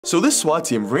So this SWAT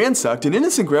team ransacked an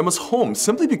innocent grandma's home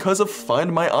simply because of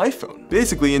FindMyiPhone.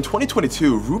 Basically, in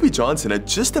 2022, Ruby Johnson had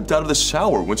just stepped out of the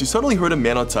shower when she suddenly heard a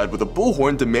man outside with a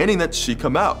bullhorn demanding that she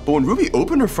come out. But when Ruby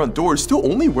opened her front door, still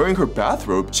only wearing her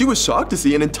bathrobe, she was shocked to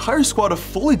see an entire squad of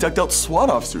fully decked out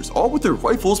SWAT officers, all with their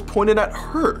rifles pointed at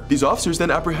her. These officers then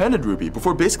apprehended Ruby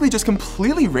before basically just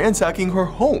completely ransacking her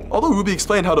home. Although Ruby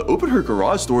explained how to open her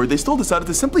garage door, they still decided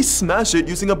to simply smash it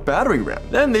using a battering ram.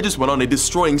 Then they just went on a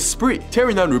destroying spree,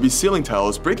 tearing down Ruby's ceiling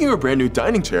tiles, breaking her brand new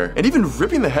dining chair, and even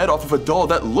ripping the head off of a doll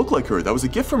that looked like her that was a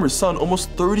gift from her son almost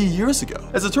 30 years ago.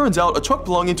 As it turns out, a truck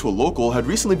belonging to a local had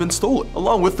recently been stolen,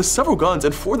 along with the several guns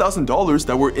and $4,000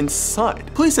 that were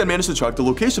inside. Police had managed to track the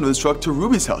location of this truck to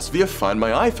Ruby's house via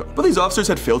FindMyiPhone, but these officers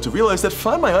had failed to realize that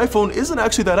FindMyiPhone isn't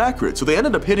actually that accurate, so they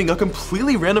ended up hitting a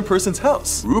completely random person's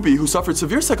house. Ruby, who suffered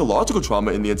severe psychological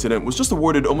trauma in the incident, was just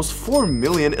awarded almost $4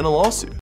 million in a lawsuit.